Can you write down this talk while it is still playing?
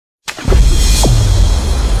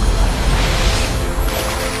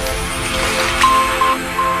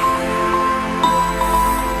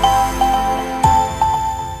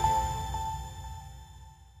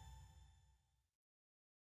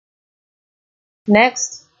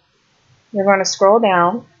Next, you're going to scroll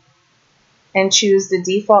down and choose the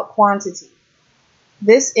default quantity.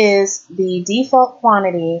 This is the default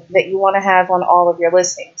quantity that you want to have on all of your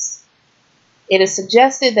listings. It is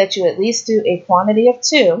suggested that you at least do a quantity of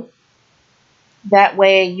 2. That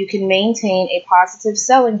way you can maintain a positive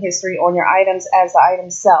selling history on your items as the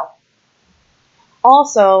items sell.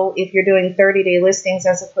 Also, if you're doing 30-day listings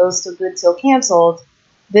as opposed to Good Til Cancelled,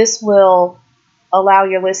 this will allow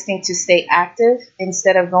your listing to stay active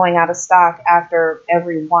instead of going out of stock after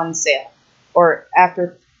every one sale, or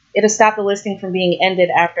after it'll stop the listing from being ended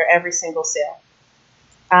after every single sale.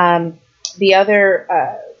 The other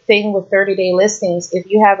thing with 30-day listings, if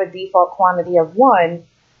you have a default quantity of 1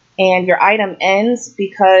 and your item ends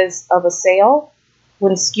because of a sale,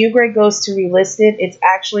 when Sku Grid goes to relist it, it's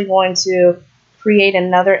actually going to create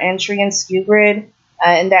another entry in Sku Grid,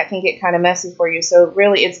 and that can get kind of messy for you. So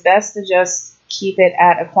really, it's best to just keep it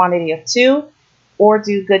at a quantity of 2 or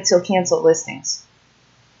do Good Til Cancelled listings.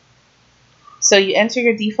 So you enter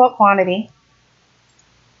your default quantity.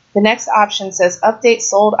 The next option says update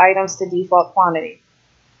sold items to default quantity.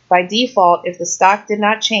 By default, if the stock did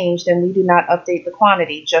not change, then we do not update the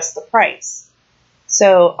quantity, just the price.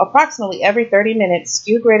 So approximately every 30 minutes,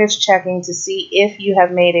 Sku Grid is checking to see if you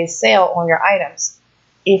have made a sale on your items.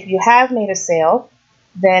 If you have made a sale,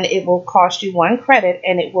 then it will cost you 1 credit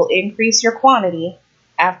and it will increase your quantity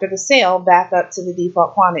after the sale back up to the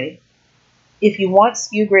default quantity. If you want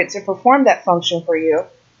Sku Grid to perform that function for you,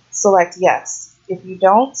 select yes. If you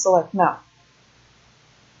don't, select no.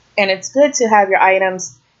 And it's good to have your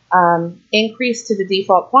items increase to the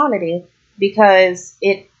default quantity because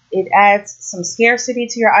it adds some scarcity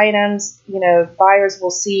to your items. You know, buyers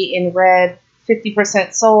will see in red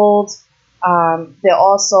 50% sold. They'll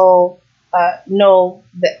also know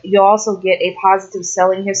that you'll also get a positive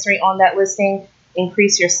selling history on that listing,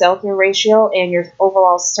 increase your sell-through ratio and your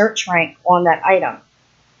overall search rank on that item.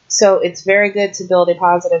 So it's very good to build a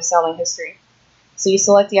positive selling history. So you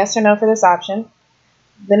select yes or no for this option.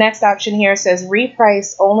 The next option here says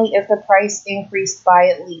reprice only if the price increased by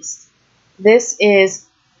at least. This is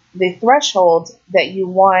the threshold that you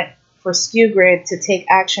want for Sku Grid to take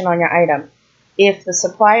action on your item. If the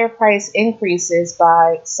supplier price increases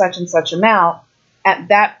by such and such amount, at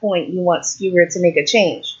that point you want Sku Grid to make a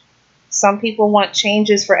change. Some people want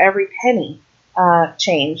changes for every penny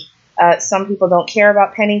change. Some people don't care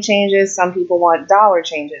about penny changes. Some people want dollar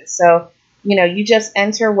changes. So, you know, you just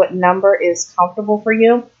enter what number is comfortable for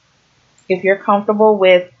you. If you're comfortable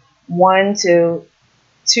with $1 to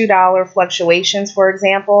 $2 fluctuations, for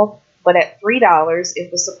example, but at $3, if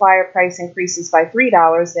the supplier price increases by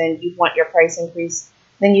 $3, then you want your price increase,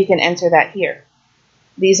 then you can enter that here.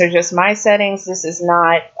 These are just my settings. This is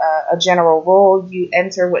not a general rule. You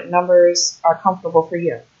enter what numbers are comfortable for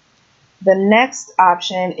you. The next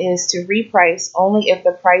option is to reprice only if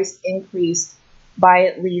the price increased by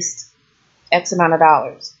at least X amount of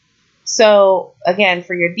dollars. So again,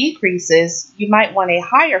 for your decreases, you might want a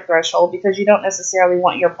higher threshold because you don't necessarily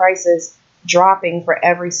want your prices dropping for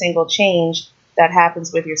every single change that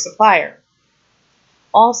happens with your supplier.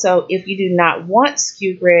 Also, if you do not want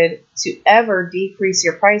Sku Grid to ever decrease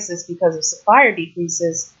your prices because of supplier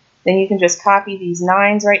decreases, then you can just copy these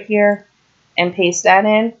 9s right here and paste that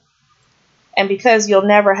in. And because you'll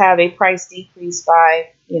never have a price decrease by,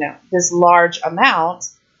 this large amount,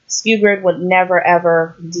 Sku Grid would never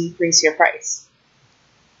ever decrease your price.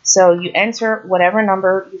 So you enter whatever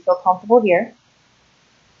number you feel comfortable here.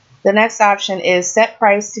 The next option is set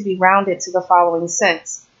price to be rounded to the following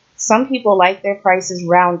cents. Some people like their prices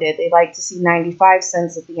rounded. They like to see 95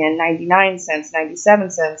 cents at the end, 99 cents,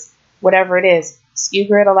 97 cents, whatever it is. Sku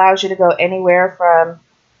Grid allows you to go anywhere from,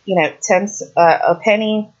 a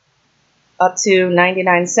penny up to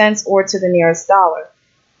 99 cents or to the nearest dollar.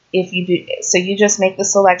 If you do, so you just make the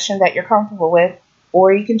selection that you're comfortable with,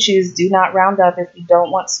 or you can choose do not round up if you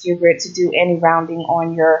don't want Sku Grid to do any rounding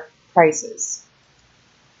on your prices.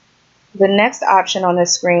 The next option on the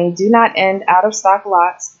screen, do not end out of stock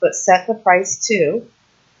lots, but set the price to.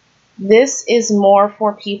 This is more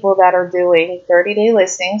for people that are doing 30-day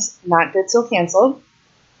listings, not Good Til Cancelled.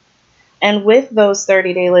 And with those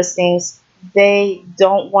 30-day listings, they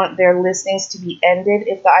don't want their listings to be ended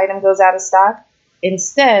if the item goes out of stock.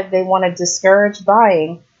 Instead, they want to discourage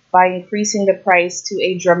buying by increasing the price to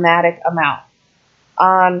a dramatic amount.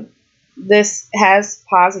 This has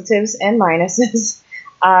positives and minuses.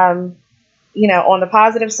 On the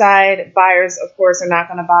positive side, buyers, of course, are not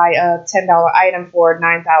going to buy a $10 item for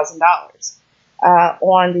 $9,000.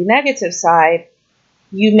 On the negative side,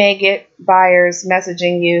 you may get buyers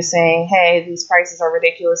messaging you saying, hey, these prices are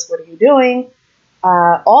ridiculous. What are you doing?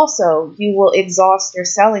 Also, you will exhaust your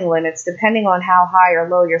selling limits depending on how high or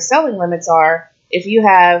low your selling limits are. If you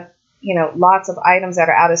have, lots of items that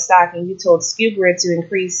are out of stock and you told Sku Grid to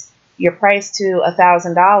increase your price to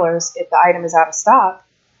 $1,000 if the item is out of stock,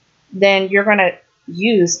 then you're going to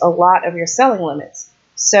use a lot of your selling limits.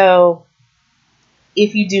 So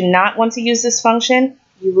if you do not want to use this function,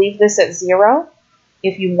 you leave this at 0.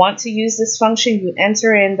 If you want to use this function, you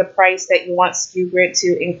enter in the price that you want Sku Grid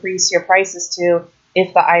to increase your prices to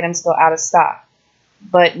if the items go out of stock.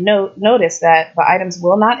 But notice that the items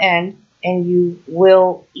will not end and you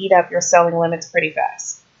will eat up your selling limits pretty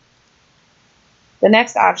fast. The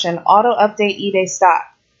next option, auto update eBay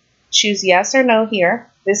stock. Choose yes or no here.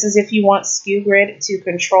 This is if you want Sku Grid to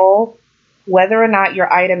control whether or not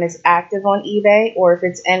your item is active on eBay or if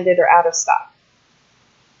it's ended or out of stock.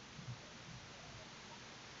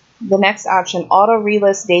 The next option, auto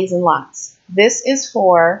relist days and lots. This is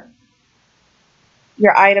for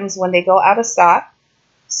your items when they go out of stock.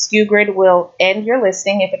 Sku Grid will end your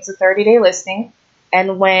listing if it's a 30-day listing,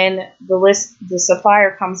 and when the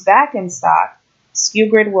supplier comes back in stock, Sku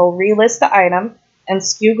Grid will relist the item, and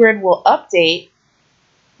Sku Grid will update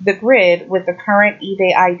the grid with the current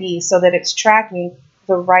eBay ID so that it's tracking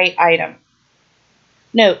the right item.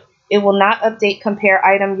 Note, it will not update compare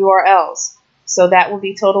item URLs. So that will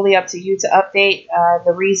be totally up to you to update.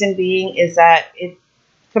 The reason being is that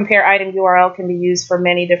compare item URL can be used for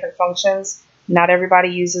many different functions. Not everybody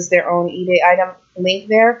uses their own eBay item link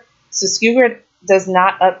there. So Sku Grid does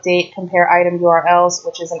not update compare item URLs,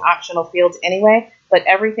 which is an optional field anyway, but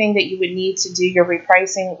everything that you would need to do your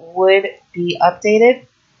repricing would be updated.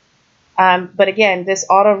 But again, this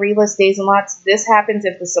auto relist days and lots, this happens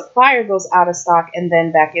if the supplier goes out of stock and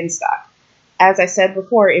then back in stock. As I said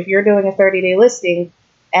before, if you're doing a 30-day listing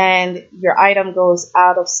and your item goes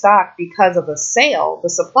out of stock because of a sale,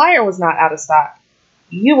 the supplier was not out of stock,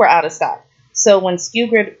 you were out of stock. So when Sku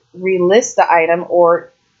Grid relists the item,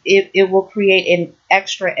 or it will create an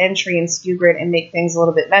extra entry in Sku Grid and make things a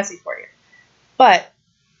little bit messy for you. But,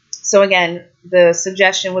 so again, the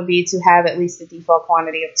suggestion would be to have at least a default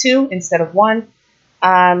quantity of 2 instead of 1.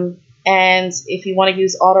 And if you want to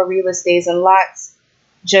use auto relist days and lots,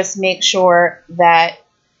 just make sure that,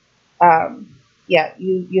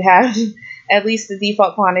 you have at least the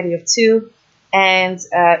default quantity of 2. And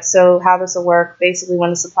so how this will work, basically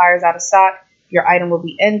when the supplier is out of stock, your item will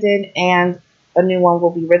be ended and a new one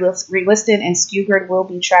will be relisted, and Sku Grid will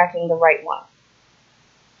be tracking the right one.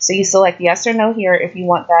 So you select yes or no here if you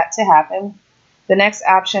want that to happen. The next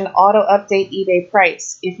option, auto update eBay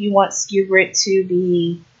price. If you want Sku Grid to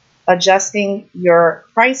be adjusting your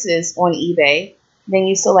prices on eBay, then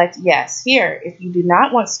you select yes here. If you do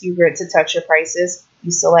not want Sku Grid to touch your prices,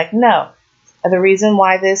 you select no. The reason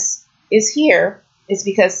why this is here is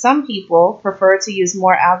because some people prefer to use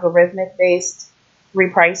more algorithmic-based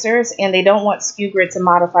repricers, and they don't want Sku Grid to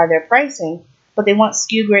modify their pricing, but they want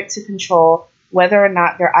Sku Grid to control whether or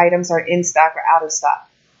not their items are in stock or out of stock.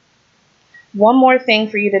 One more thing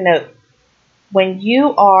for you to note. When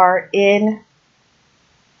you are using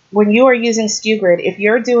Sku Grid, if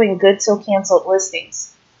you're doing Good Til Cancelled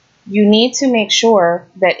Listings, you need to make sure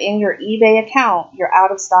that in your eBay account, your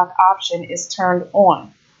out of stock option is turned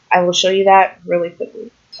on. I will show you that really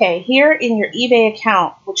quickly. Okay, here in your eBay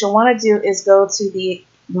account, what you'll want to do is go to the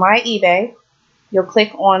My eBay. You'll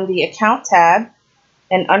click on the Account tab,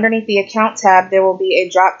 and underneath the Account tab, there will be a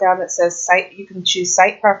drop down that says Site. You can choose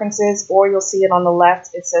Site Preferences, or you'll see it on the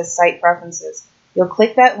left. It says Site Preferences. You'll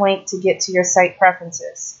click that link to get to your Site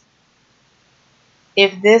Preferences.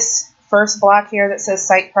 If this first block here that says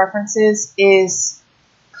Site Preferences is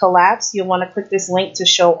collapsed, you'll want to click this link to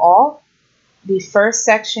Show All. The first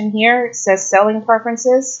section here says Selling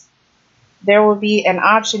Preferences. There will be an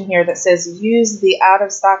option here that says Use the Out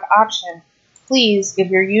of Stock option. Please,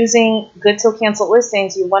 if you're using Good Til Cancelled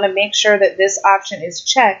Listings, you want to make sure that this option is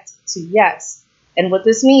checked to yes. And what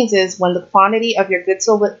this means is when the quantity of your Good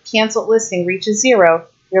Til Cancelled listing reaches 0,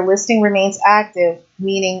 your listing remains active,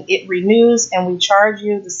 meaning it renews and we charge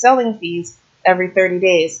you the selling fees every 30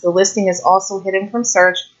 days. The listing is also hidden from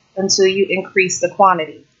search until you increase the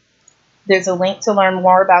quantity. There's a link to learn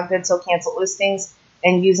more about Good Til Cancelled Listings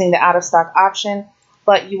and using the out of stock option,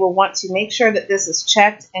 but you will want to make sure that this is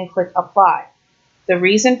checked and click Apply. The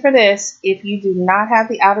reason for this, if you do not have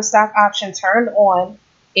the out of stock option turned on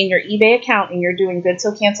in your eBay account and you're doing Good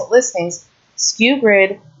Til Cancelled Listings, Sku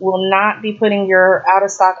Grid will not be putting your out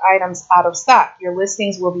of stock items out of stock. Your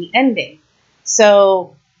listings will be ending.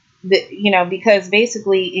 So, because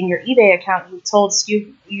basically in your eBay account, you've told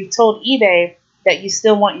eBay that you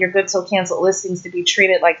still want your Good Til Cancelled Listings to be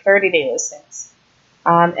treated like 30-day listings.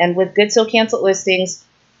 And with Good Til Cancelled Listings,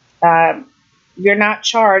 you're not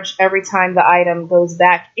charged every time the item goes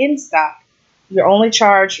back in stock. You're only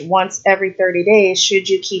charged once every 30 days should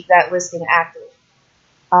you keep that listing active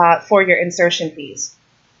for your insertion fees.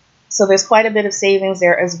 So there's quite a bit of savings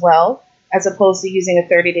there as well, as opposed to using a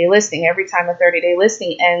 30-day listing. Every time a 30-day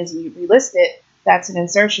listing ends and you relist it, that's an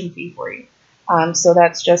insertion fee for you. So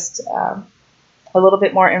that's just a little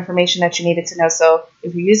bit more information that you needed to know. So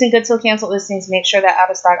if you're using Good Til Cancelled Listings, make sure that out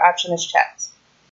of stock option is checked.